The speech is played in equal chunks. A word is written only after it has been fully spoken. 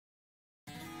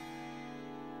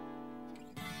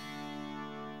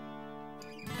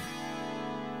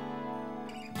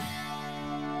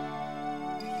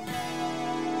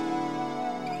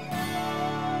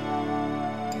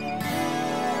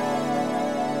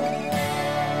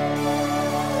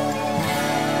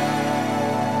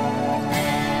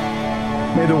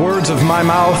May the words of my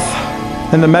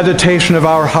mouth and the meditation of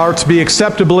our hearts be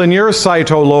acceptable in your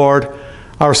sight, O Lord,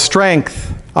 our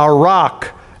strength, our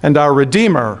rock, and our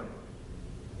Redeemer.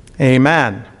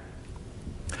 Amen.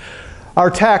 Our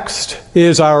text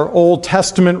is our Old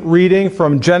Testament reading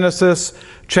from Genesis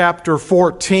chapter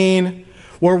 14,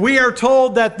 where we are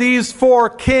told that these four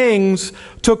kings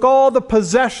took all the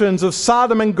possessions of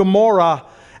Sodom and Gomorrah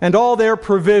and all their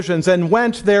provisions and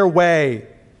went their way.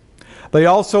 They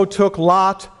also took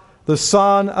Lot, the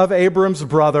son of Abram's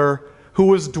brother, who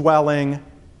was dwelling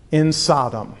in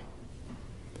Sodom.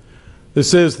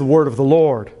 This is the word of the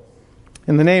Lord.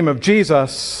 In the name of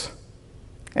Jesus,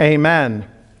 amen.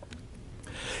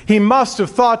 He must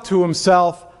have thought to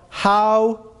himself,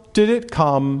 how did it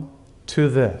come to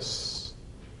this?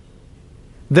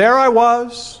 There I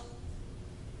was,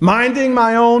 minding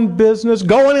my own business,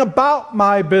 going about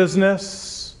my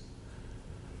business.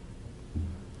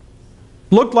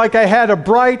 Looked like I had a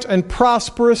bright and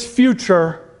prosperous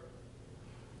future.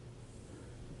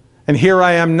 And here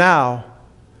I am now,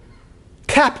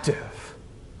 captive,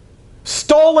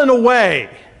 stolen away.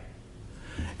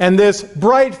 And this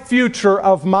bright future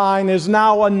of mine is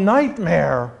now a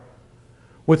nightmare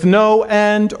with no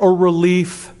end or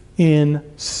relief in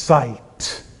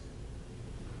sight.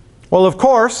 Well, of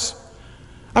course,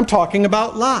 I'm talking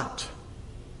about Lot,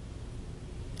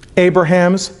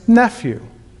 Abraham's nephew.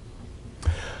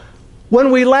 When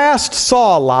we last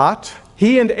saw Lot,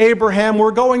 he and Abraham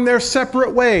were going their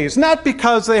separate ways, not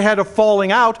because they had a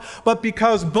falling out, but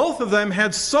because both of them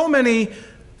had so many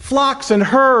flocks and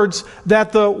herds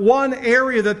that the one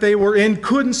area that they were in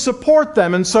couldn't support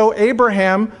them. And so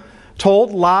Abraham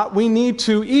told Lot, we need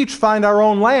to each find our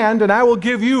own land, and I will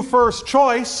give you first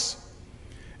choice.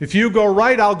 If you go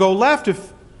right, I'll go left.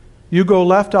 If you go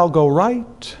left, I'll go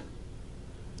right.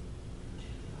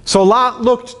 So Lot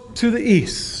looked to the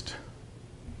east,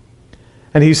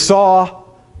 and he saw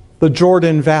the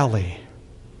Jordan Valley,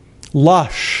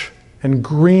 lush and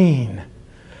green,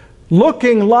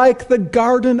 looking like the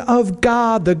garden of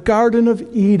God, the Garden of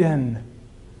Eden.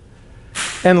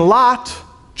 And Lot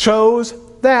chose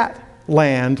that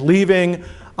land, leaving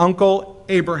Uncle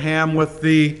Abraham with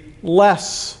the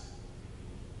less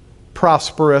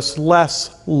prosperous,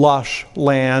 less lush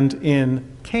land in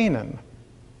Canaan.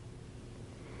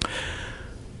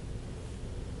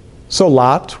 So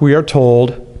Lot, we are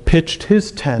told, pitched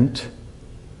his tent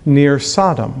near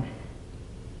Sodom.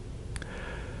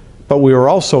 But we are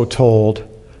also told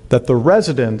that the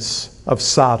residents of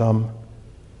Sodom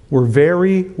were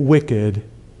very wicked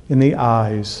in the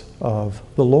eyes of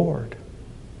the Lord.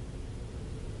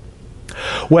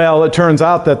 Well, it turns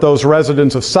out that those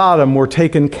residents of Sodom were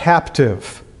taken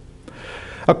captive.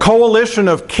 A coalition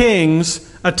of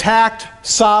kings attacked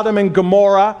Sodom and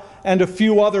Gomorrah and a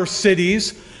few other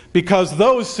cities because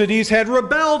those cities had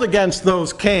rebelled against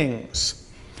those kings.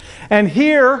 And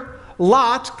here,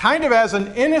 Lot, kind of as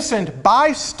an innocent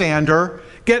bystander,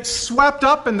 gets swept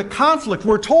up in the conflict.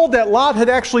 We're told that Lot had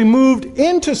actually moved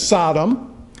into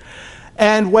Sodom,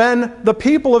 and when the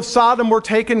people of Sodom were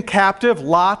taken captive,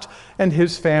 Lot and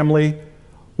his family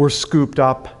were scooped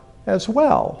up as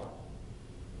well.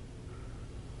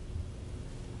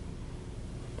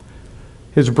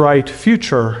 His bright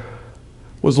future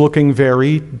was looking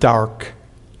very dark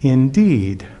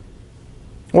indeed.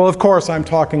 Well, of course, I'm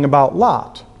talking about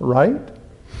Lot, right?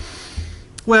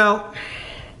 Well,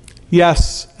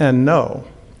 yes and no.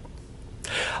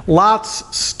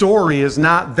 Lot's story is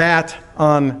not that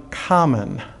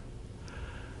uncommon.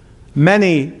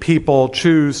 Many people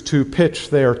choose to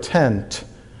pitch their tent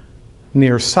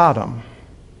near Sodom.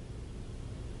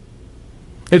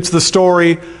 It's the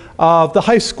story of the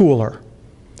high schooler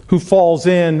who falls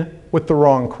in with the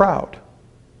wrong crowd.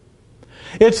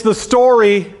 It's the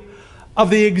story of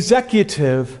the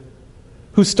executive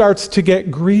who starts to get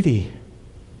greedy.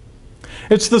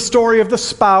 It's the story of the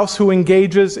spouse who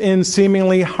engages in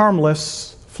seemingly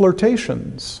harmless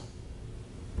flirtations.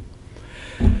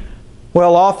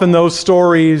 Well, often those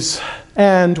stories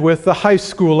end with the high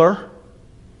schooler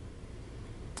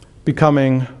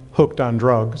becoming hooked on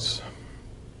drugs,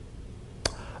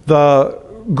 the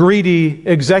greedy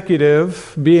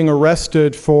executive being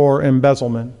arrested for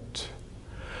embezzlement,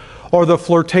 or the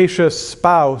flirtatious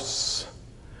spouse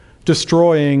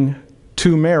destroying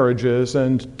 2 marriages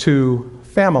and 2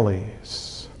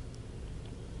 families.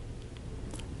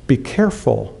 Be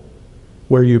careful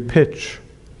where you pitch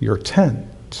your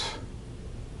tent.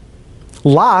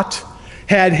 Lot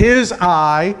had his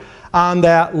eye on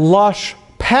that lush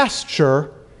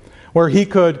pasture where he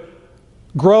could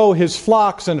grow his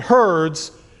flocks and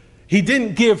herds. He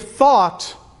didn't give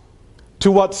thought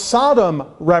to what Sodom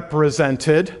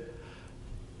represented,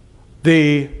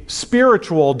 the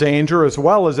spiritual danger as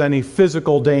well as any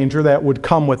physical danger that would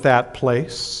come with that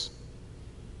place.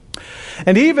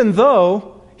 And even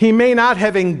though he may not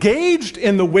have engaged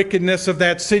in the wickedness of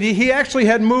that city, he actually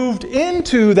had moved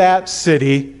into that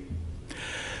city.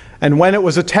 And when it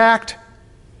was attacked,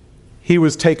 he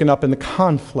was taken up in the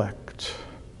conflict.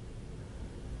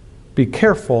 Be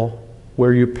careful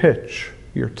where you pitch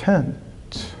your tent.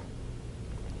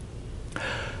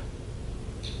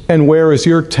 And where is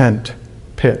your tent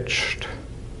pitched?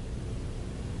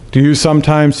 Do you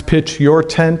sometimes pitch your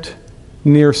tent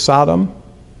near Sodom?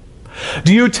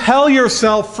 Do you tell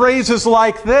yourself phrases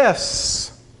like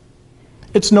this?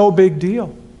 It's no big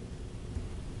deal.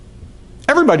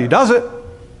 Everybody does it.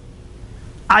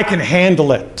 I can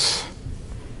handle it.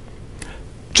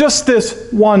 Just this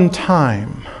one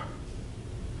time.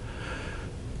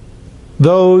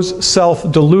 Those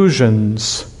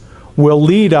self-delusions will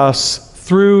lead us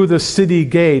through the city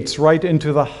gates right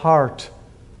into the heart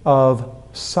of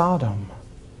Sodom.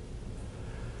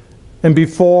 And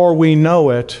before we know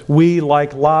it, we,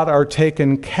 like Lot, are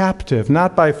taken captive,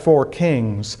 not by four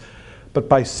kings, but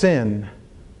by sin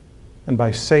and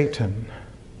by Satan.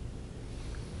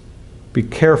 Be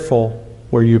careful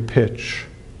where you pitch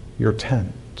your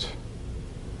tent.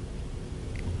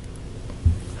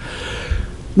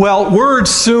 Well, word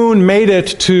soon made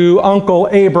it to Uncle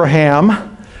Abraham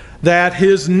that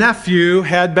his nephew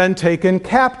had been taken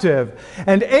captive.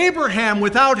 And Abraham,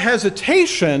 without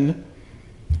hesitation,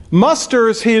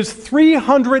 musters his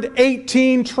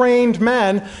 318 trained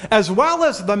men, as well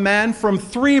as the men from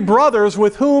 3 brothers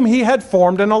with whom he had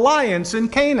formed an alliance in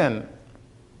Canaan.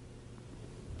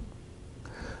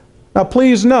 Now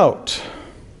please note,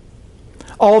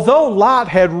 although Lot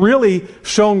had really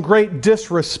shown great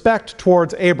disrespect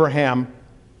towards Abraham,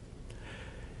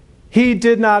 he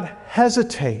did not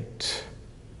hesitate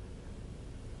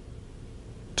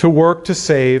to work to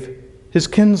save his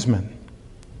kinsmen.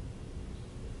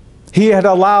 He had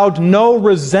allowed no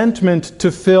resentment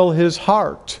to fill his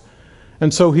heart,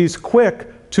 and so he's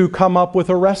quick to come up with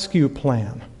a rescue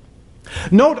plan.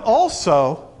 Note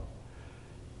also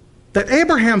that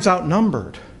Abraham's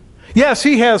outnumbered. Yes,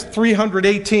 he has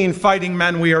 318 fighting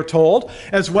men, we are told,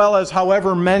 as well as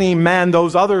however many men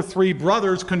those other 3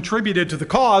 brothers contributed to the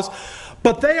cause,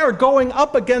 but they are going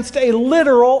up against a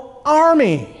literal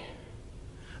army.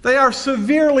 They are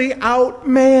severely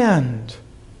outmanned.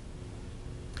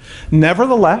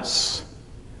 Nevertheless,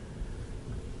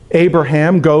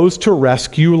 Abraham goes to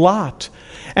rescue Lot,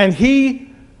 and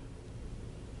he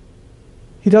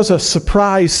does a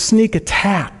surprise sneak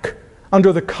attack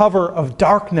under the cover of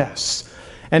darkness.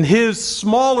 And his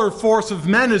smaller force of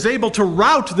men is able to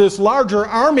rout this larger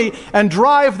army and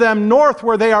drive them north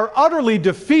where they are utterly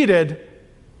defeated.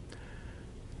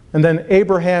 And then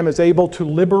Abraham is able to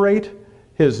liberate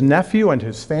his nephew and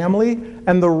his family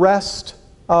and the rest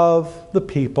of the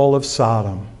people of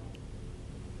Sodom.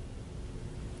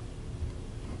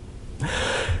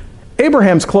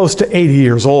 Abraham's close to 80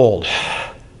 years old.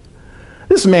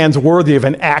 This man's worthy of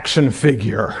an action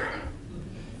figure.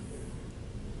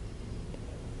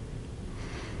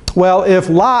 Well, if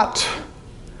Lot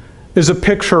is a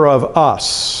picture of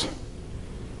us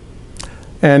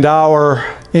and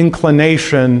our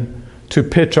inclination to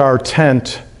pitch our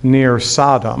tent near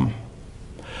Sodom,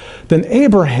 then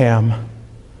Abraham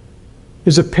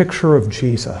is a picture of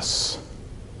Jesus.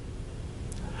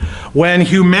 When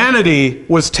humanity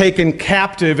was taken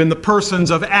captive in the persons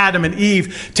of Adam and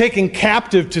Eve, taken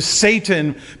captive to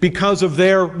Satan because of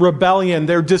their rebellion,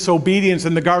 their disobedience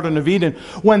in the Garden of Eden,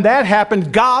 when that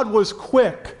happened, God was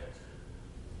quick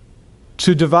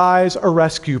to devise a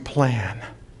rescue plan.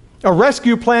 A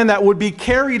rescue plan that would be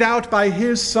carried out by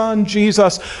his son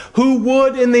Jesus, who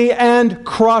would in the end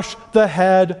crush the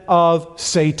head of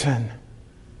Satan.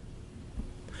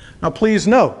 Now please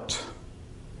note,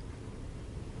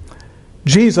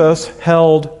 Jesus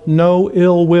held no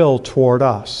ill will toward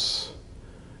us,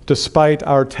 despite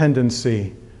our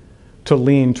tendency to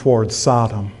lean towards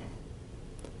Sodom.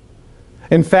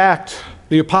 In fact,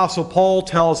 the Apostle Paul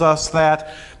tells us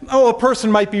that, a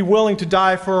person might be willing to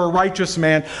die for a righteous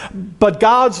man, but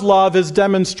God's love is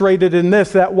demonstrated in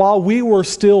this, that while we were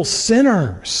still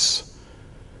sinners,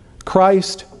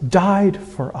 Christ died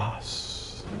for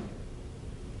us.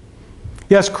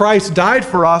 Yes, Christ died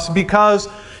for us because,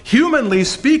 humanly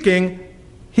speaking,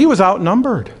 he was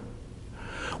outnumbered.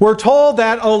 We're told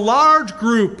that a large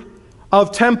group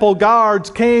of temple guards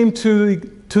came to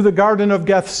the Garden of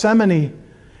Gethsemane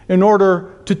in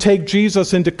order to take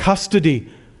Jesus into custody.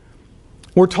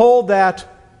 We're told that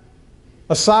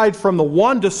Aside from the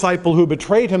one disciple who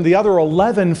betrayed him, the other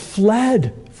 11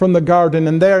 fled from the garden,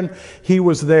 and then he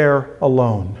was there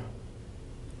alone.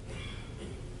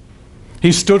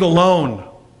 He stood alone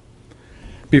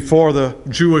before the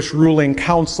Jewish ruling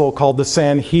council called the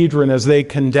Sanhedrin as they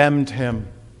condemned him.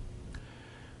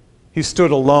 He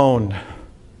stood alone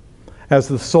as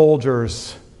the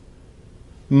soldiers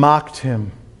mocked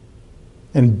him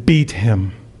and beat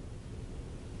him.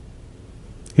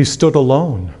 He stood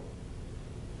alone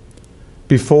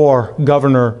before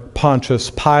Governor Pontius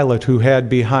Pilate, who had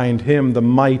behind him the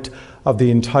might of the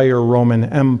entire Roman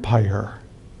Empire.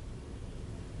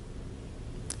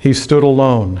 He stood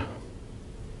alone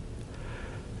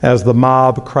as the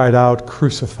mob cried out,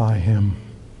 "Crucify him."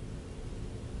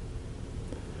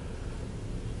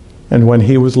 And when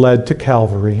he was led to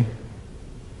Calvary,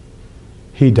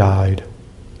 he died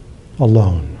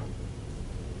alone.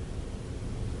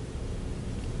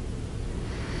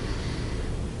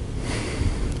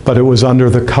 But it was under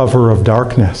the cover of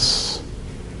darkness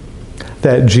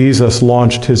that Jesus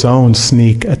launched his own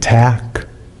sneak attack.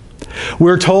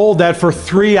 We're told that for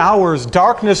 3 hours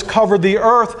darkness covered the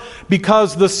earth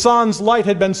because the sun's light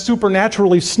had been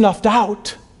supernaturally snuffed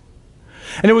out.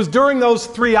 And it was during those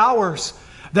 3 hours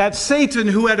that Satan,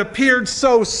 who had appeared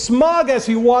so smug as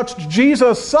he watched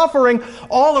Jesus suffering,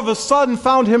 all of a sudden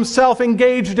found himself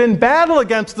engaged in battle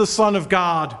against the Son of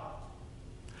God.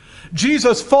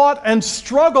 Jesus fought and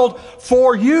struggled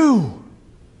for you.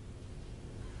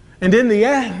 And in the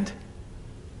end,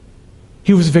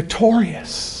 he was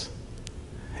victorious.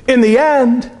 In the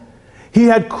end, he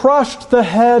had crushed the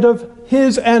head of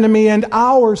his enemy and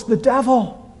ours, the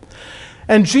devil.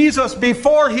 And Jesus,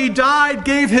 before he died,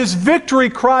 gave his victory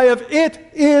cry of, "It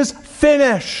is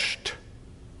finished."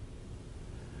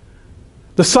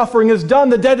 The suffering is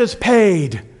done, the debt is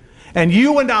paid, and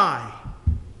you and I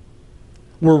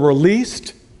were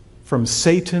released from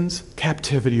Satan's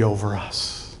captivity over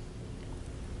us.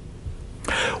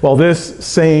 Well, this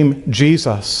same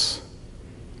Jesus,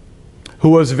 who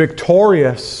was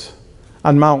victorious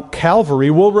on Mount Calvary,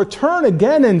 will return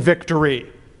again in victory.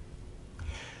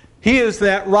 He is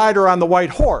that rider on the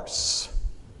white horse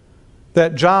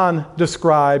that John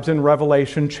describes in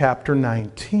Revelation chapter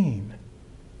 19.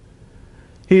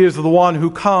 He is the one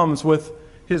who comes with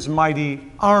his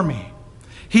mighty army.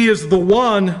 He is the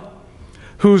one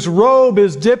whose robe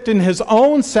is dipped in his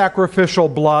own sacrificial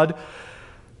blood,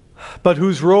 but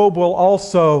whose robe will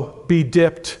also be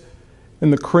dipped in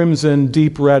the crimson,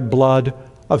 deep red blood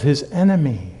of his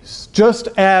enemies. Just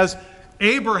as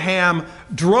Abraham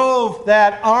drove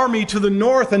that army to the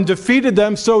north and defeated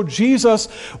them, so Jesus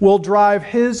will drive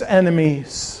his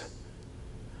enemies,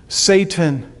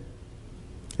 Satan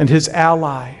and his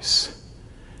allies,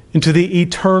 into the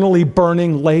eternally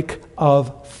burning lake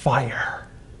of fire.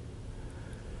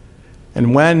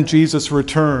 And when Jesus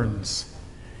returns,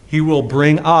 he will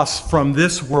bring us from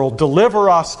this world, deliver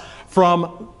us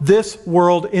from this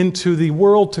world into the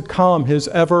world to come, his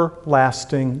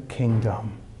everlasting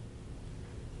kingdom.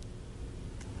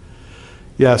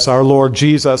 Yes, our Lord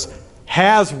Jesus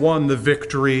has won the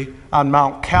victory on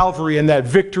Mount Calvary, and that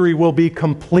victory will be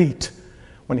complete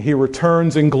when he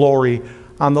returns in glory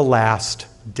on the last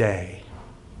day.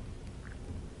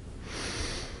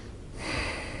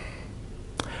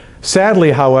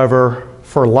 Sadly, however,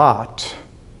 for Lot,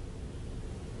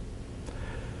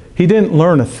 he didn't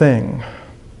learn a thing.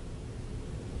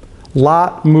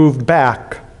 Lot moved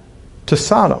back to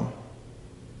Sodom,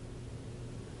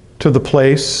 to the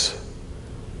place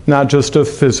not just of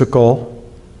physical,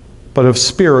 but of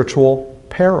spiritual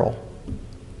peril.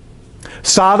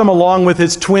 Sodom, along with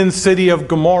its twin city of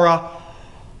Gomorrah,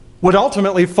 would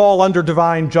ultimately fall under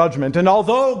divine judgment. And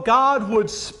although God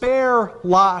would spare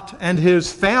Lot and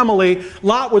his family,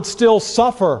 Lot would still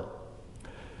suffer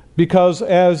because,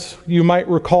 as you might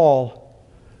recall,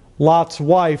 Lot's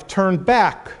wife turned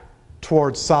back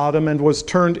towards Sodom and was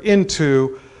turned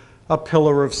into a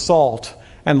pillar of salt.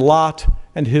 And Lot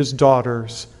and his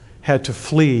daughters had to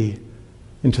flee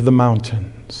into the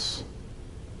mountains.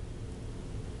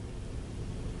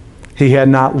 He had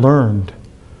not learned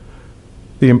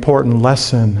the important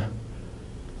lesson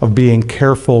of being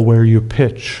careful where you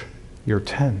pitch your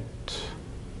tent.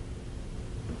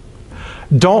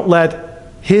 Don't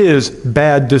let his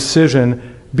bad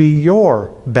decision be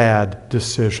your bad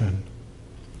decision.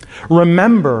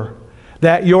 Remember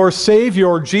that your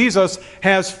Savior, Jesus,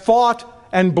 has fought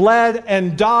and bled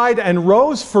and died and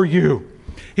rose for you.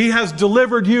 He has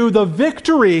delivered you the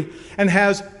victory and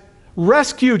has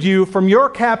rescued you from your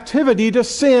captivity to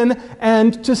sin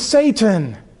and to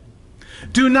Satan.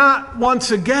 Do not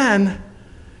once again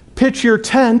pitch your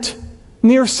tent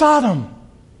near Sodom.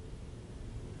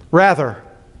 Rather,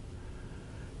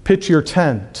 pitch your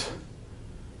tent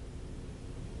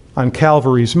on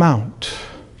Calvary's Mount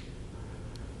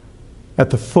at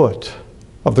the foot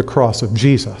of the cross of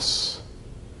Jesus.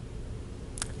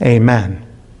 Amen.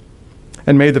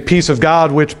 And may the peace of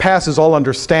God, which passes all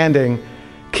understanding,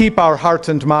 keep our hearts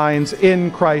and minds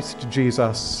in Christ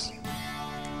Jesus.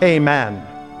 Amen.